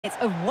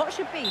Of what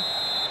should be.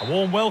 A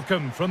warm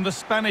welcome from the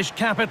Spanish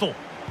capital.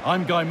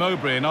 I'm Guy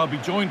Mowbray and I'll be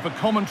joined for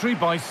commentary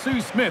by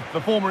Sue Smith,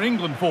 the former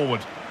England forward.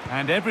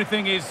 And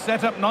everything is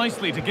set up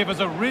nicely to give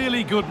us a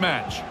really good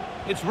match.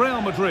 It's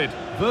Real Madrid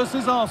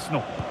versus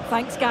Arsenal.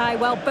 Thanks, Guy.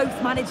 Well,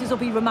 both managers will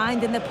be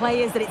reminding the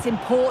players that it's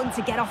important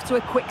to get off to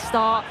a quick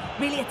start,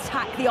 really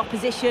attack the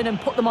opposition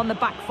and put them on the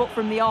back foot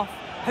from the off.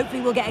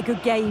 Hopefully we'll get a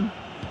good game.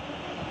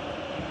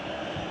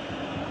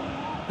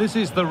 This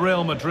is the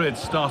Real Madrid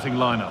starting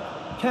lineup.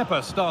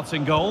 Kepa starts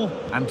in goal.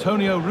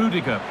 Antonio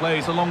Rudiger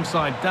plays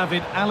alongside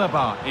David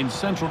Alaba in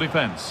central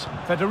defence.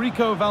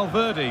 Federico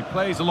Valverde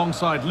plays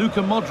alongside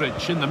Luka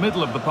Modric in the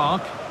middle of the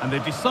park. And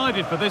they've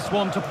decided for this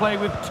one to play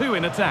with two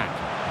in attack.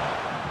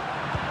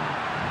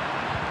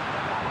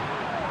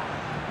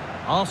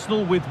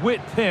 Arsenal with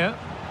width here,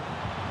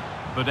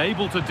 but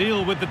able to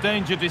deal with the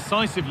danger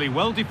decisively,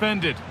 well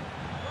defended.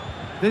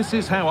 This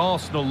is how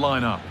Arsenal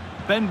line up.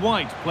 Ben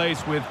White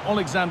plays with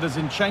Alexander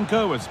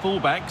Zinchenko as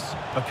fullbacks.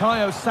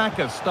 Bukayo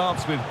Saka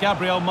starts with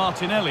Gabriel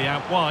Martinelli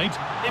out wide.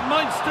 It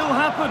might still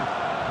happen,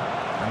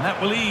 and that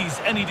will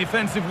ease any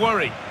defensive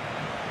worry.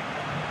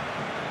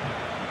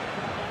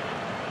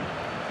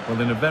 Well,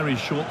 in a very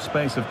short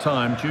space of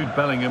time, Jude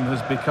Bellingham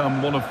has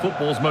become one of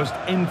football's most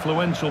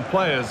influential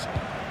players.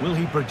 Will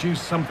he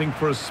produce something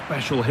for us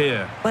special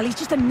here? Well, he's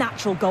just a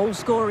natural goal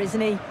scorer, isn't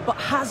he? But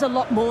has a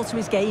lot more to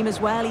his game as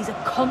well. He's a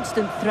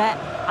constant threat.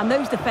 And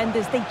those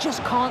defenders, they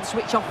just can't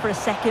switch off for a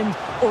second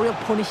or he'll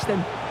punish them.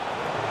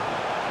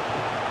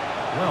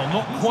 Well,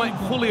 not quite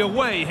fully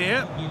away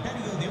here.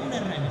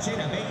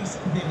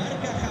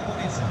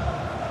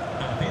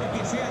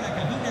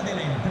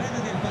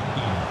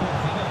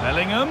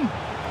 Bellingham.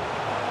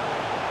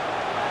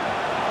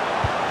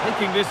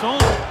 Taking this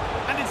on.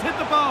 And it's hit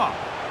the bar.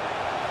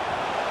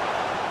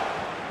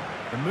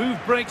 The move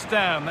breaks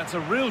down. That's a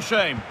real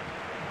shame.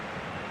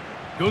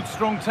 Good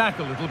strong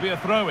tackle. It'll be a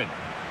throw-in.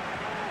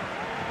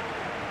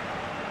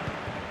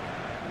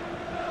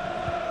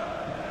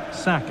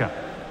 Saka.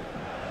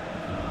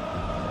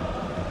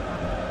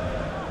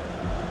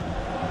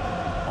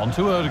 On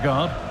to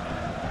Odegaard.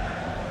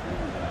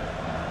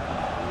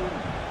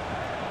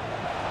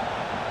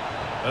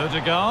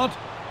 Odegaard.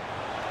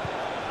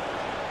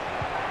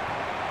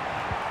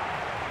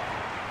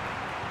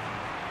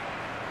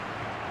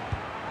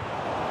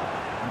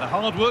 The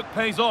hard work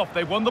pays off.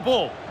 They won the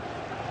ball.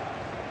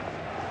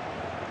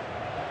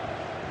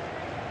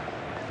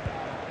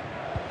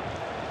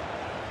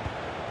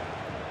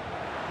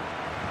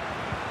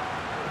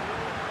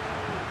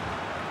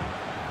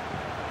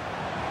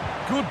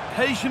 Good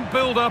patient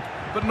build-up,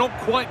 but not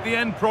quite the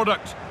end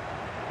product.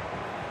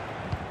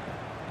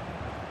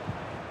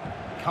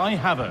 Kai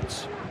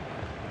Havertz.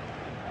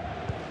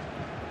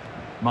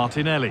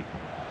 Martinelli.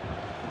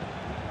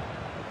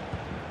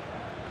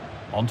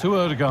 On to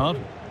Odegaard.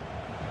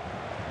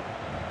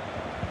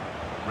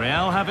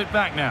 Real have it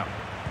back now.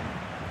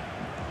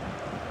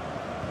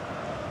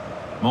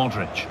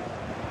 Modric.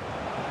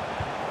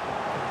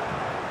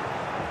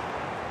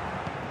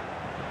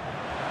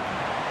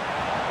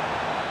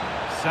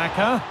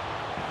 Saka.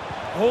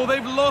 Oh,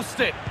 they've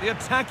lost it. The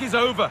attack is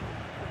over.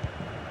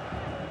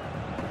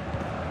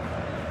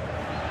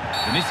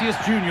 Vinicius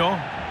Junior.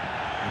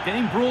 The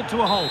game brought to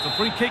a halt. A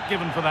free kick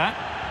given for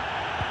that.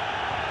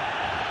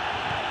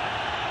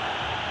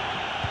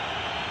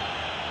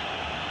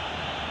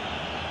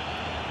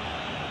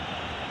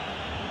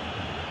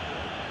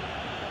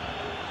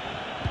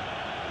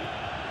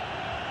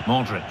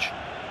 Modric.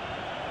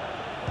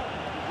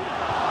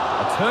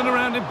 A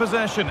turnaround in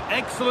possession.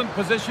 Excellent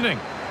positioning.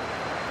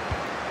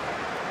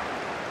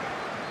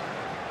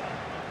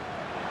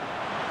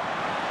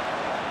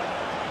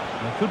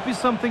 There could be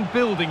something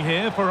building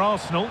here for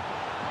Arsenal.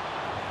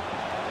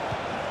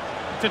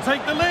 To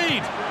take the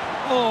lead.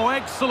 Oh,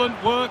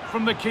 excellent work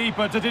from the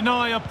keeper to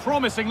deny a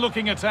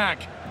promising-looking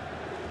attack.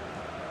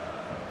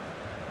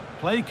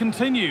 Play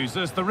continues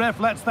as the ref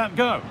lets that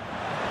go.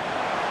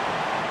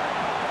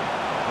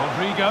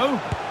 Rodrigo,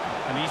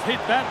 and he's hit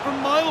that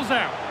from miles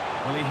out.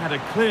 Well, he had a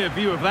clear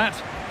view of that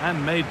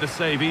and made the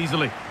save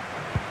easily.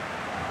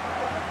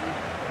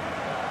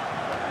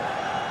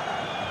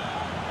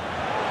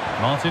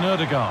 Martin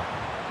Odegaard.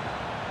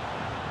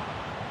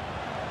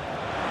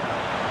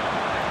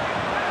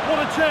 What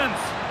a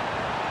chance!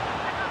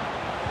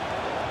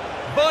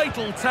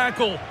 Vital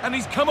tackle, and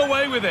he's come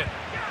away with it.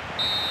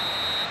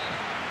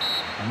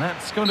 And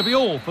that's going to be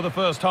all for the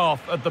first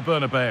half at the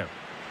Bernabeu.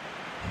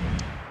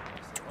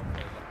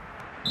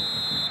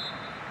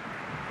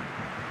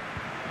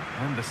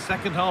 And the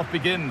second half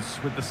begins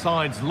with the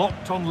sides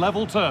locked on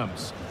level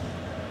terms.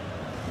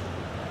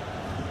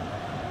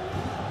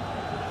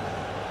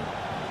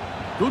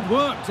 Good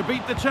work to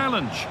beat the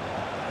challenge.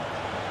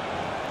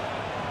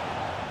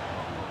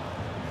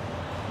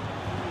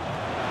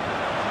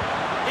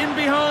 In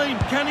behind,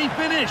 can he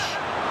finish?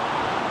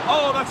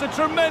 Oh, that's a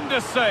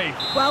tremendous save.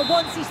 Well,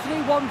 once he's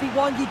through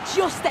 1v1, you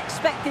just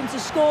expect him to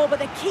score, but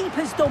the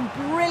keeper's done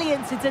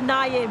brilliant to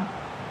deny him.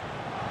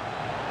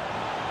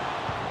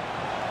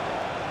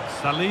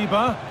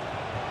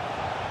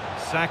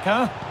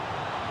 Saka.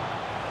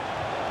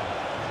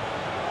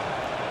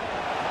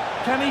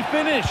 Can he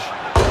finish?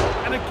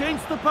 And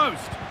against the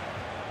post.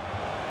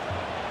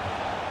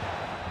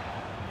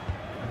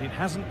 And it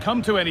hasn't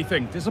come to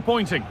anything.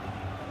 Disappointing.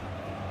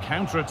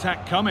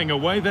 Counter-attack coming.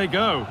 Away they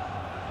go.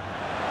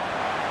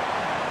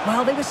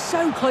 Well, they were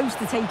so close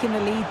to taking the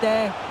lead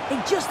there. They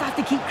just have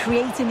to keep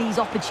creating these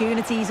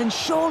opportunities and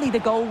surely the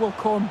goal will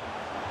come.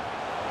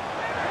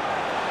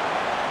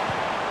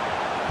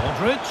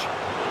 Modric.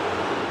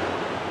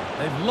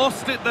 They've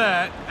lost it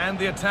there and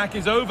the attack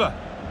is over.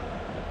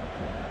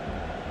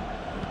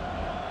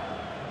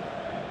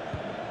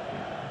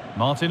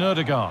 Martin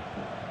Odegaard.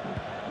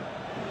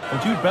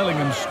 Well, Jude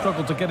Bellingham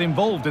struggled to get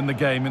involved in the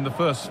game in the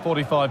first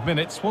 45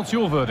 minutes. What's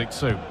your verdict,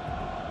 Sue?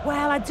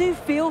 Well, I do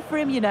feel for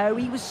him, you know.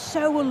 He was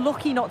so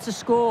unlucky not to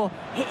score,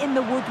 hitting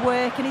the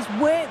woodwork, and his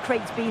work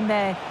rate's been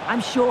there.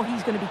 I'm sure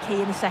he's going to be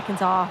key in the second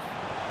half.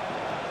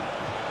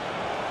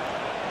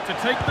 To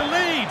take the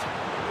lead.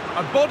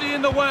 A body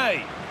in the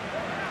way.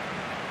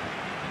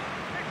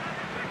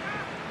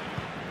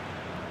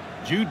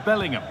 Jude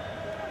Bellingham.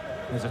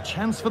 There's a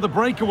chance for the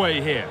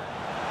breakaway here.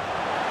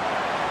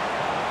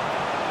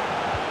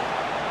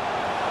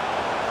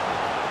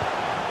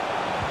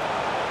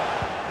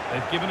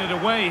 They've given it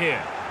away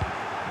here.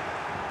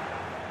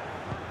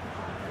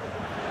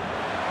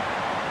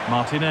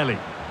 Martinelli.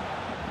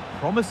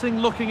 Promising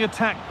looking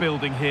attack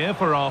building here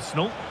for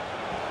Arsenal.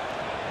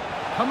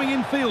 Coming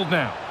in field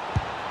now.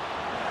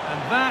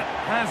 And that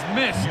has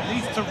missed.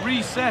 Needs to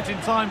reset in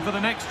time for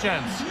the next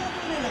chance.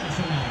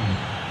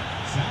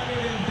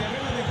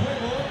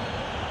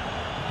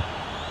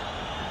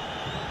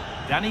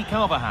 Dani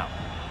Carvajal.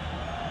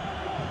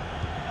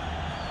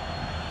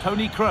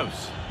 Toni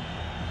Kroos.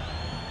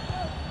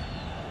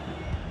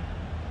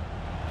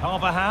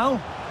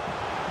 Carvajal.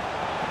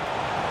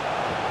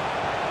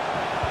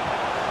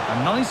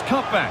 A nice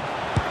cutback.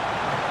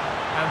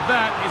 And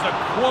that is a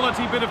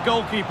quality bit of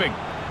goalkeeping.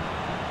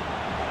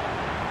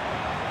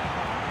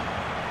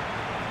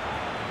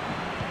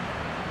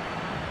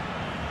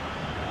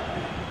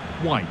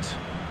 White.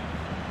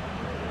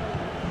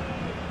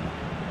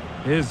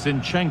 Here's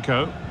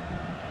Zinchenko.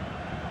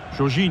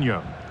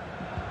 Jorginho.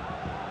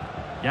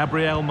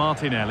 Gabriel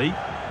Martinelli.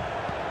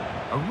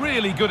 A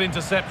really good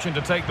interception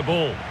to take the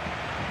ball.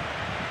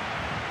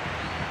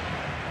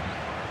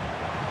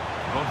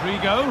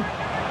 Rodrigo.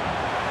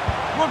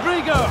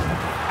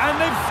 And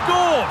they've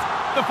scored!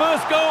 The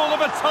first goal of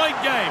a tight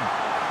game.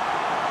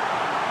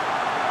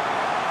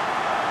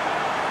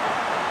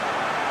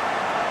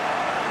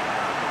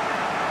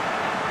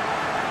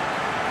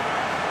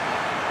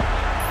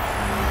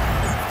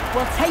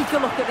 Well, take a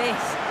look at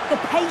this. The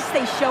pace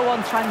they show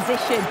on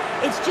transition,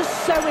 it's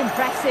just so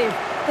impressive.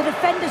 The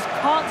defenders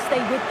can't stay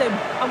with them,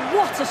 and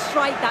what a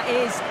strike that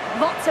is.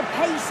 Lots of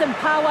pace and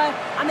power,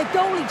 and the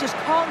goalie just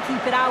can't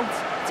keep it out.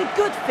 It's a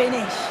good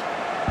finish.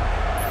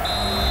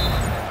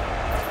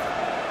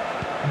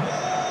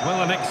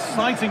 Well, an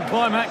exciting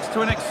climax to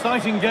an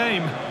exciting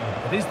game.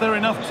 But is there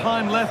enough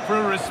time left for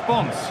a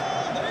response?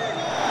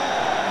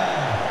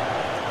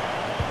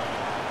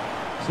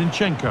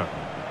 Zinchenko.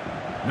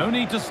 No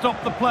need to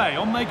stop the play.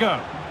 On they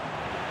go.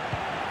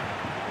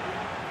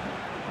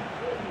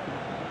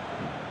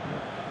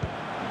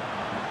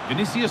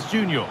 Vinicius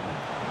Junior.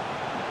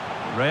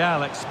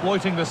 Real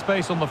exploiting the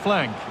space on the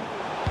flank.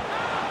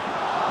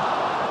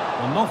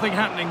 Well, nothing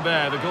happening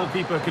there. The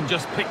goalkeeper can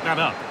just pick that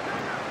up.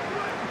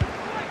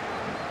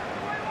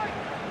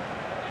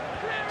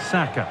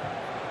 Saka.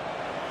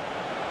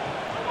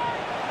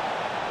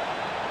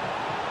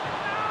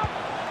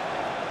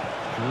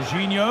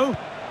 Jorginho.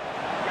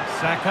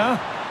 Saka.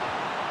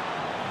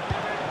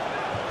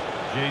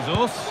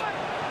 Jesus.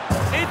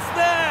 It's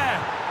there!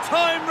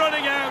 Time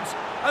running out,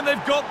 and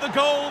they've got the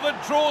goal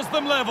that draws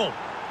them level.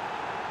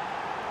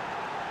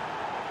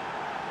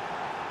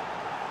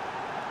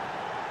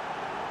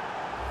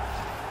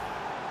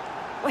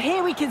 Well,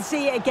 here we can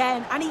see it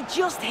again, and he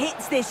just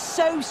hits this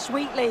so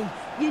sweetly.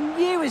 You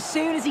knew as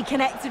soon as he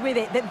connected with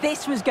it that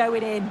this was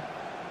going in.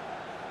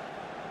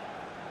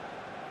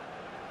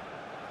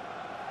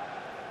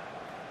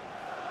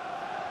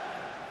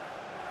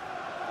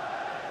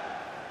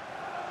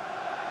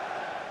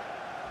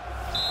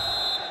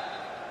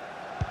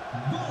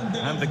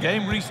 And the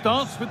game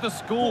restarts with the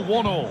score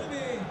 1-1.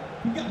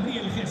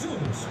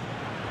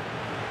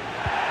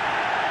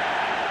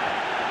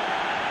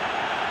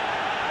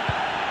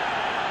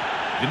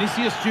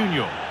 Vinicius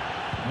Junior.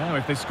 Now,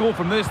 if they score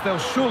from this, they'll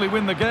surely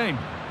win the game.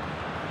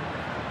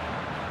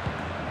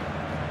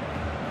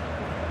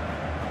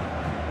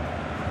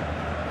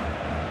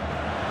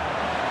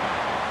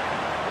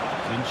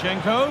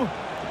 Zinchenko.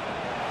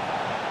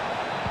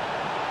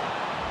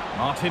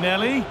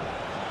 Martinelli.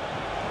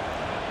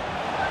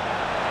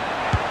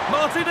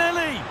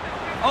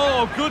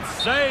 Oh, good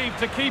save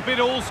to keep it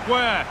all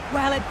square.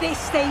 Well, at this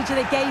stage of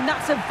the game,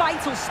 that's a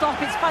vital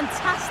stop. It's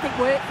fantastic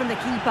work from the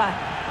keeper.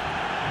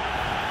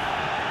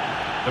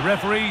 The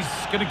referee's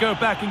going to go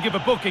back and give a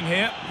booking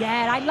here.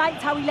 Yeah, I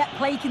liked how he let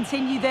play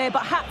continue there,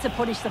 but had to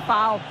punish the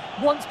foul.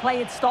 Once play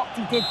had stopped,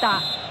 he did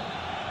that.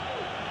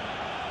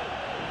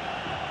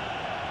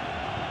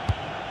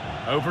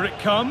 Over it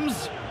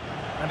comes.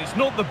 And it's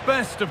not the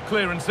best of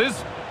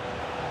clearances.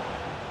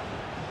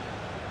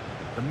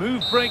 The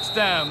move breaks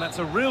down. That's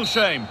a real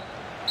shame.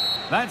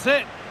 That's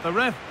it. The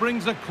ref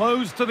brings a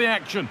close to the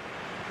action.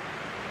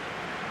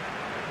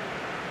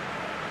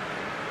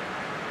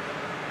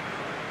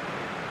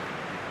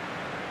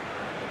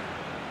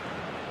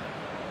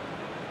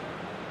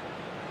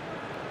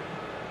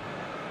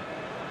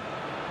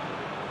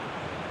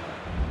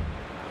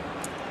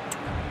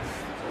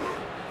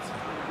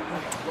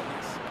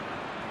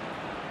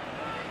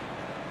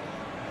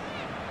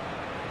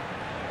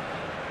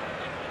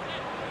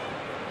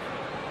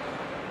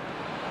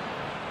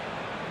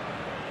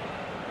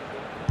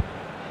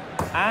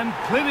 And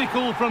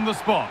clinical from the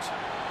spot.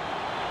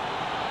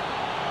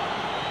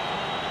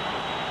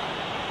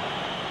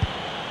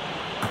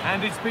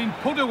 And it's been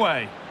put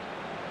away.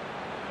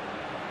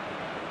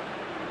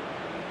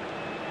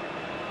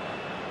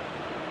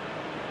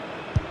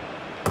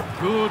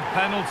 Good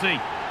penalty.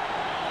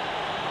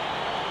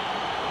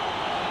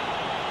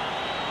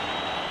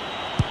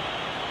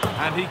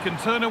 And he can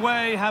turn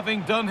away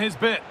having done his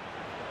bit.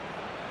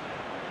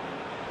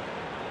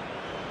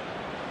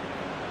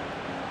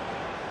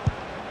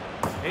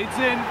 It's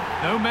in,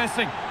 no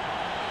messing.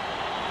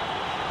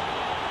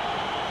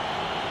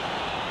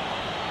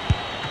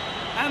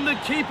 And the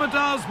keeper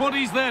does what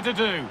he's there to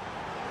do.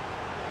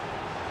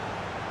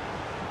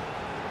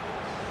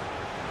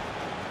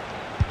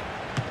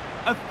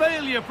 A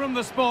failure from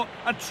the spot,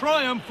 a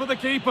triumph for the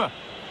keeper.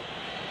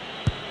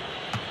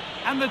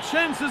 And the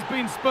chance has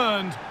been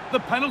spurned, the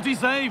penalty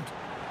saved.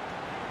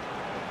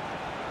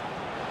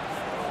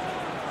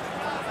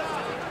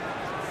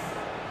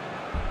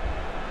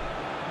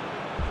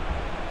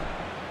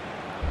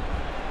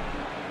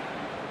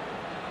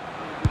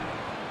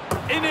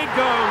 In it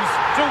goes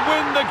to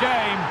win the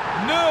game.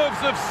 Nerves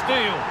of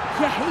steel.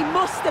 Yeah, he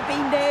must have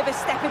been nervous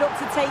stepping up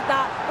to take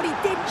that, but he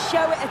didn't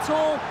show it at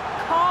all.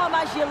 Calm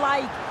as you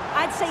like.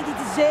 I'd say he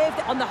deserved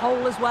it on the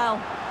whole as well.